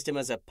emphasized him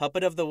as a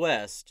puppet of the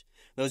West.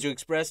 Those who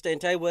expressed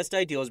anti-West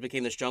ideals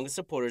became the strongest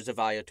supporters of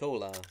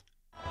Ayatollah.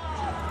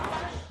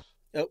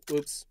 Oh,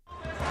 oops.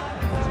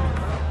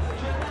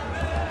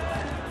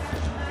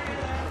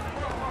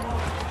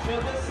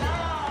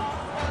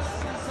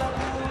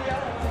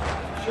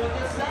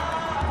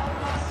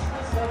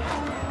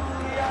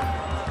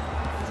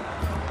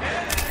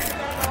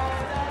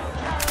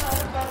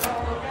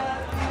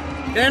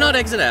 Dare not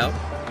exit out.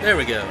 There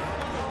we go.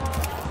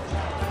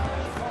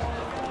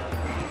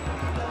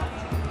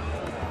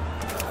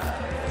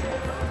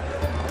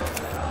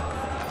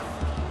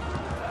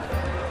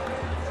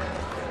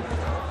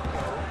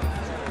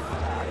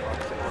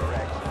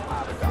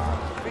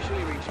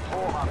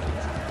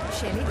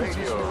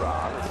 Radio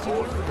Iran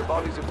reports that the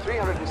bodies of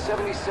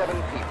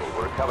 377 people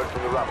were recovered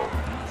from the rubble.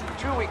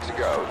 2 weeks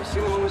ago, the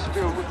cinema was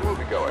filled with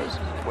moviegoers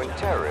when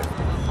terrorists...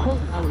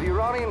 The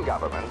Iranian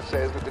government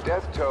says that the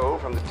death toll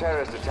from the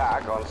terrorist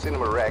attack on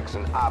Cinema Rex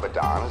and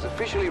Abadan has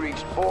officially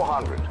reached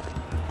 400.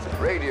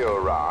 Radio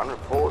Iran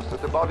reports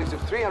that the bodies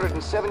of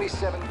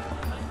 377...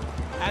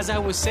 As I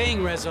was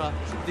saying, Reza,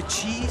 the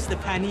cheese, the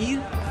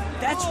paneer,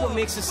 that's what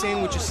makes a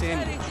sandwich a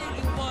sandwich.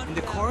 And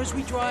the cars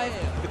we drive,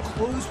 the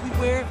clothes we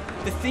wear,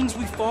 the things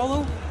we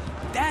follow,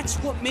 that's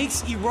what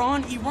makes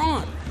Iran,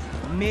 Iran.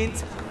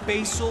 Mint,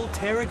 basil,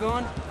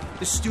 tarragon,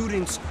 the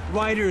students,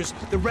 writers,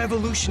 the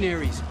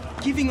revolutionaries,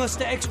 giving us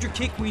the extra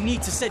kick we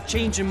need to set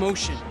change in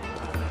motion.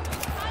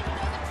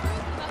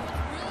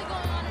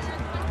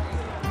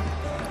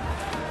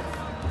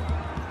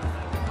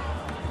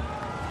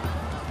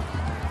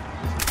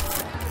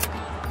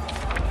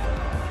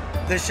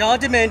 The Shah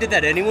demanded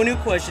that anyone who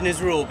questioned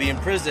his rule be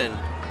imprisoned,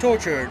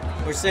 tortured,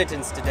 or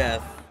sentenced to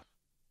death.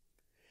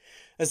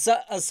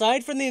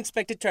 Aside from the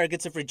expected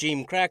targets of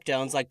regime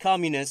crackdowns like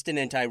communist and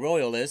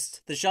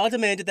anti-royalists, the Shah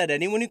demanded that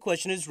anyone who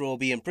questioned his rule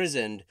be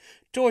imprisoned,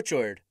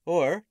 tortured,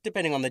 or,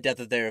 depending on the depth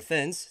of their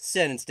offense,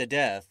 sentenced to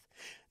death.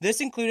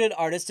 This included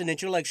artists and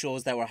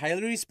intellectuals that were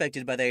highly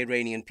respected by the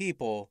Iranian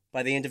people.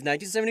 By the end of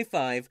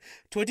 1975,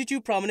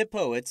 22 prominent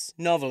poets,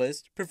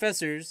 novelists,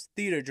 professors,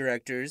 theater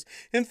directors,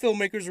 and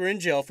filmmakers were in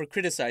jail for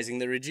criticizing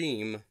the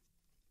regime.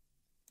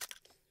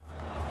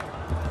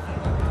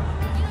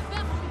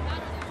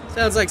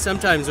 Sounds like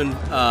sometimes when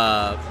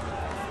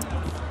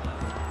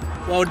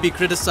what would be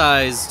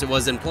criticized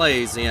was in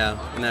plays, yeah,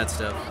 and that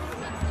stuff.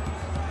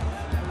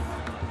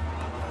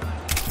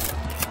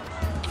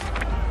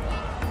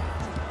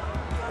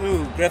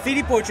 Ooh,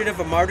 graffiti portrait of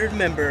a martyred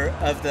member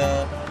of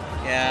the...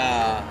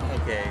 Yeah,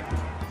 okay.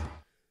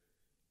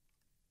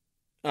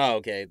 Oh,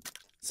 okay.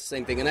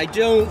 Same thing. And I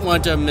don't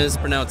want to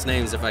mispronounce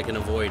names if I can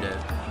avoid it.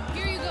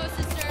 Here you go,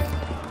 sister.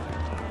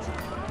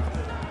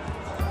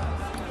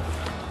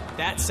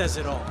 That says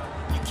it all.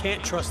 You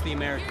can't trust the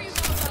Americans.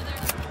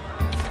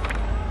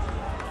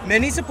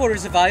 Many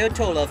supporters of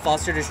Ayatollah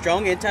fostered a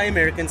strong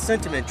anti-American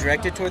sentiment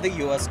directed toward the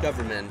U.S.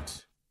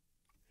 government.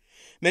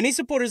 Many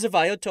supporters of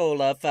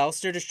Ayatollah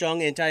fostered a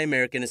strong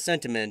anti-American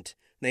sentiment.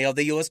 They held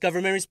the U.S.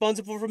 government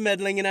responsible for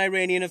meddling in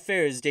Iranian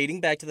affairs dating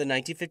back to the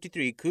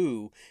 1953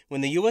 coup, when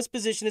the U.S.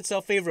 positioned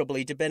itself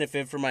favorably to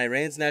benefit from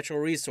Iran's natural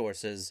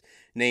resources,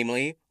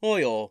 namely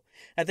oil.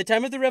 At the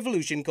time of the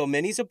revolution,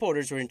 Khomeini's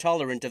supporters were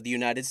intolerant of the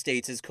United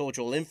States'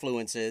 cultural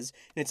influences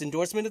and its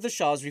endorsement of the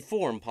Shah's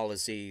reform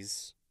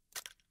policies.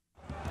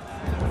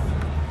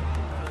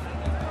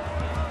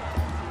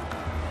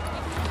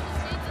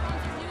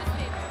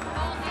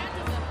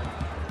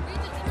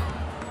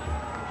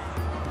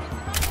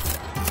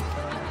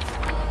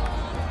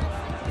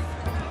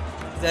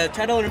 The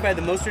title earned by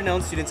the most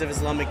renowned students of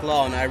Islamic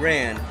law in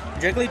Iran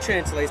directly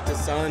translates to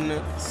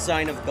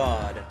sign of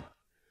God.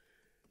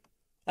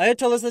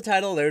 Ayatollah is the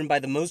title earned by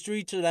the most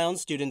renowned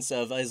students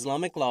of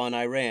Islamic law in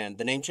Iran.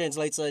 The name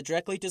translates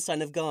directly to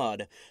sign of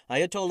God.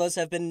 Ayatollahs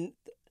have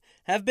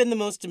been the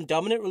most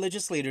dominant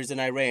religious leaders in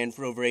Iran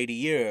for over 80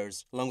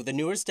 years, along with the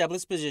newer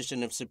established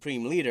position of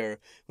supreme leader,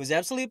 who has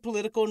absolute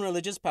political and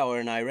religious power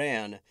in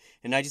Iran.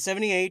 In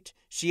 1978,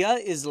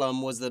 Shia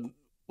Islam was the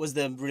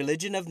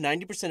religion of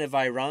 90% of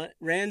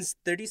Iran's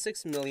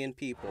 36 million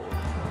people.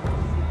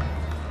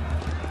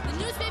 The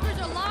newspapers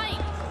are lying.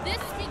 This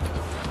speaks to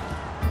the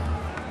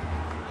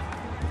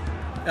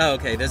Oh,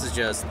 okay, this is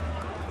just...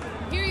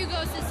 Here you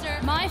go, sister.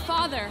 My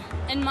father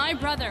and my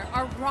brother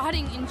are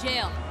rotting in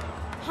jail.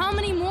 How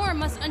many more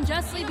must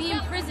unjustly be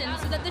imprisoned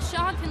so that the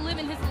Shah can live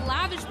in his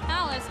lavish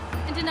palace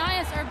and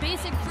deny us our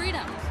basic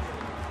freedoms?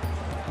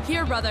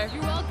 Here, brother,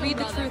 You're welcome, read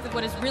the brother. truth of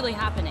what is really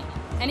happening.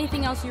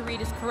 Anything else you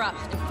read is corrupt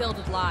and filled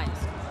with lies.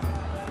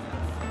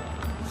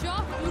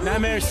 No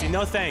mercy,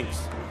 no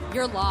thanks.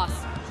 You're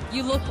lost.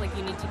 You look like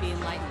you need to be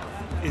enlightened.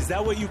 Is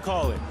that what you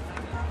call it?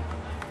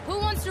 Who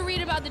wants to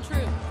read about the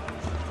truth?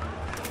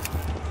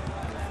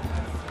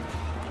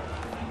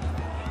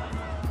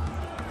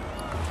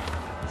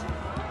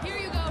 Here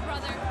you go,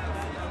 brother.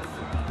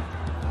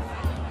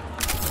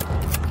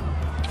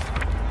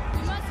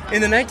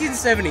 In the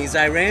 1970s,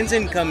 Iran's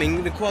income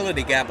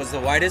inequality gap was the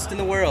widest in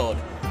the world.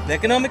 The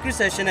economic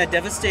recession had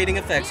devastating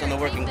effects on the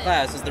working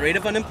class as the rate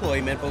of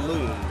unemployment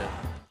ballooned.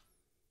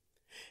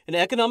 An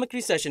economic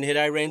recession hit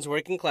Iran's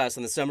working class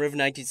in the summer of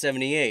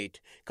 1978.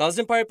 Caused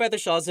in part by the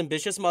Shah's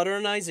ambitious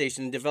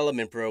modernization and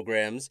development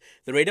programs,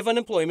 the rate of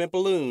unemployment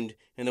ballooned,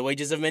 and the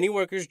wages of many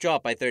workers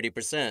dropped by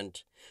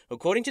 30%.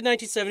 According to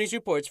 1970s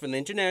reports from the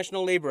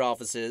International Labor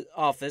Office,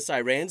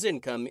 Iran's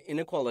income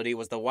inequality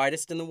was the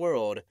widest in the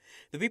world.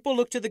 The people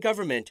looked to the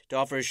government to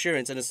offer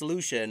assurance and a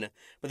solution,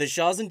 but the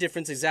Shah's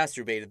indifference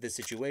exacerbated the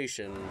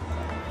situation.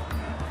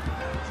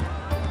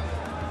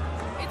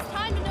 It's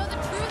time to know the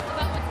truth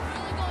about what's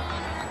really going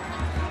on in our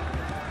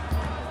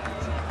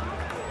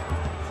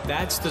country.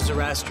 That's the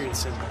Zoroastrian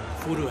symbol,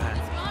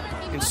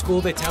 Furuhat. In school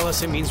they tell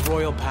us it means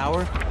royal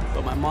power,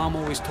 but my mom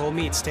always told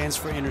me it stands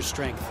for inner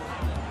strength.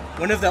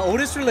 One of the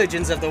oldest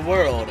religions of the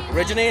world,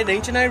 originated in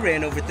ancient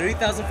Iran over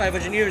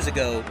 3,500 years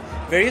ago,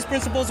 various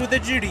principles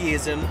within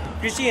Judaism,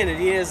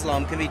 Christianity, and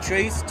Islam can be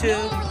traced to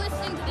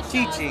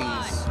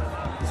teachings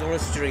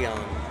Zoroastrian.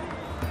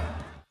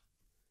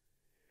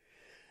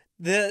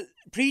 The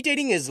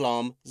predating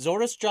Islam,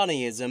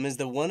 Zoroastrianism is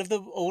one of the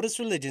oldest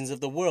religions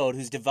of the world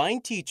whose divine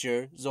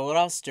teacher,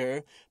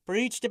 Zoroaster,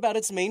 preached about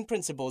its main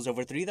principles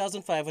over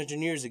 3,500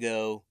 years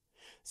ago.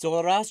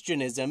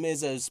 Zoroastrianism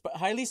is a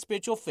highly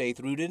spiritual faith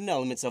rooted in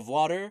elements of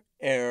water,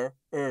 air,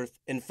 earth,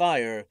 and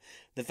fire.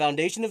 The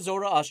foundation of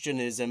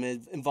Zoroastrianism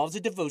involves a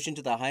devotion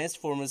to the highest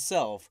form of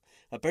self,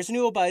 a person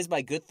who abides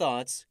by good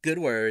thoughts, good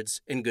words,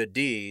 and good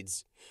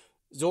deeds.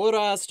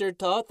 Zoroaster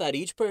taught that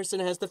each person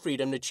has the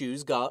freedom to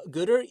choose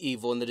good or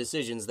evil in the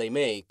decisions they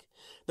make.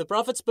 The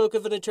prophet spoke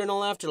of an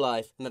eternal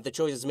afterlife, and that the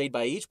choices made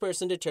by each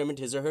person determined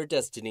his or her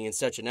destiny in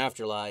such an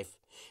afterlife.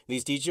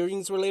 These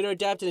teachings were later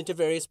adapted into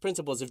various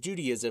principles of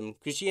Judaism,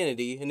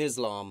 Christianity, and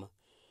Islam.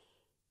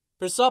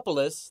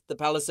 Persepolis, the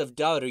palace of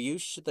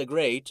Darius the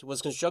Great,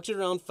 was constructed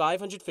around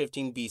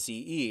 515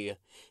 BCE.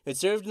 It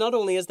served not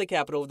only as the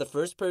capital of the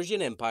First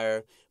Persian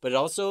Empire, but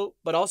also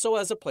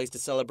as a place to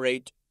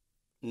celebrate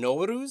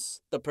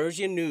Nowruz, the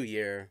Persian New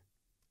Year.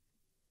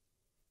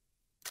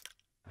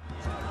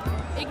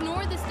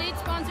 Ignore the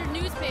state-sponsored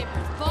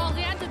newspapers.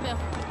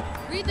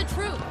 Read the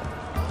truth.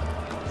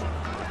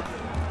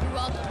 You're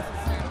welcome,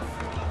 sister.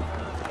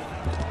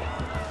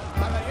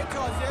 بربری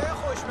تازه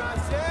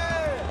خوشمزه.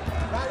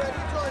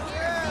 بربری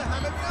تازه.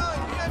 همه بیان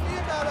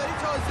بربری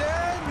تازه.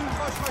 نون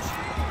خاشخاشی.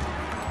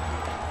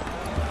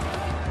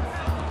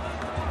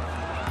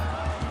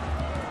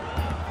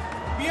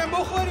 بیان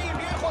بخوریم.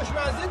 بیان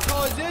خوشمزه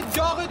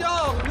تازه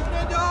داغ.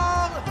 نون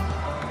داغ.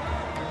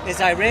 It's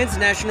Iran's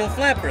national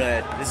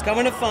flatbread. It's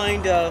common to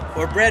find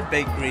or bread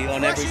bakery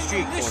on every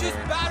street corner.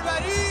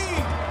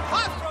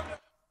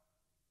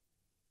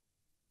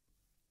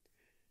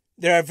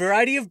 There are a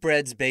variety of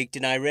breads baked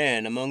in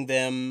Iran, among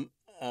them,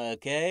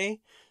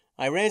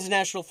 Iran's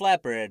national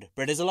flatbread.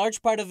 Bread is a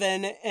large part of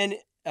an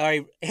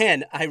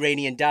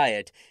Iranian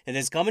diet, and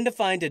is common to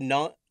find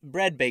a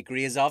bread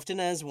bakery as often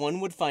as one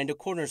would find a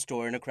corner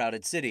store in a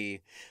crowded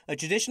city. A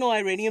traditional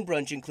Iranian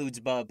brunch includes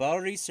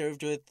babari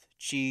served with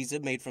cheese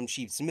made from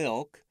sheep's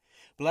milk,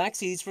 black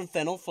seeds from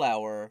fennel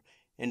flour,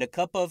 and a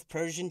cup of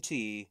Persian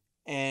tea,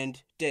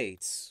 and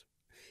dates.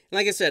 And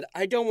like I said,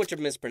 I don't want to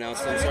mispronounce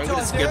them, so I'm going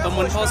to skip them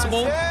when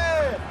possible.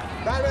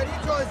 بربری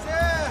تازه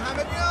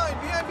همه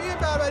بیاین بیاین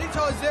بربری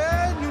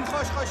تازه نون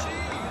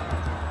خاشخاشی.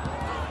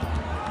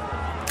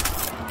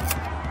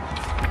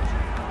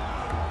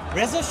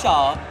 Reza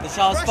Shah, the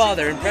Shah's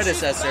father and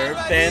predecessor,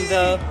 banned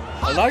a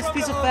large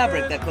piece of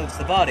fabric that cloaks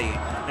the body,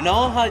 an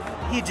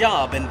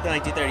al-hijab in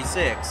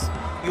 1936.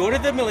 He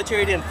ordered the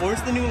military to enforce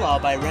the new law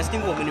by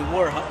arresting women who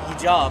wore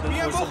hijab and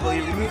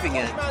forcibly removing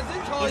it.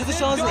 Under the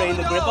Shah's reign,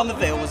 the grip on the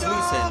veil was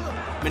loosened.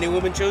 Many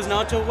women chose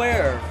not to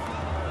wear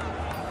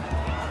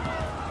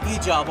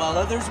hijab, while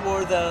others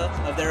wore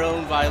of their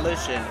own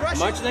volition.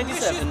 March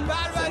 1979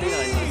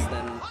 less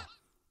than.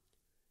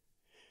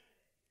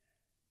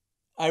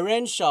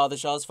 Iran Shah, the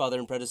Shah's father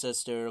and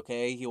predecessor,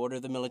 he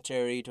ordered the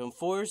military to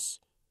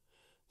enforce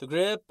the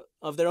grip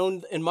of their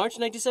own. In March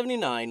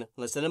 1979,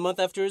 less than a month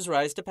after his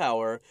rise to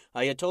power,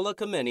 Ayatollah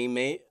Khomeini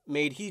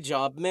made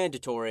hijab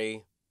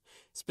mandatory,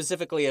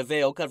 specifically a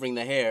veil covering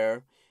the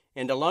hair,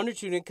 and a laundry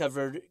tunic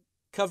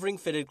covering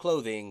fitted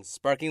clothing,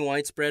 sparking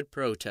widespread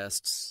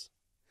protests.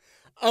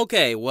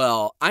 Okay,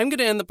 well, I'm going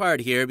to end the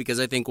part here because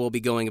I think we'll be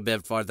going a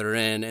bit farther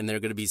in and there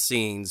are going to be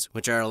scenes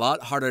which are a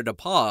lot harder to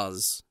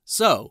pause.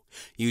 So,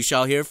 you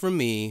shall hear from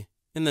me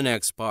in the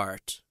next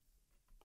part.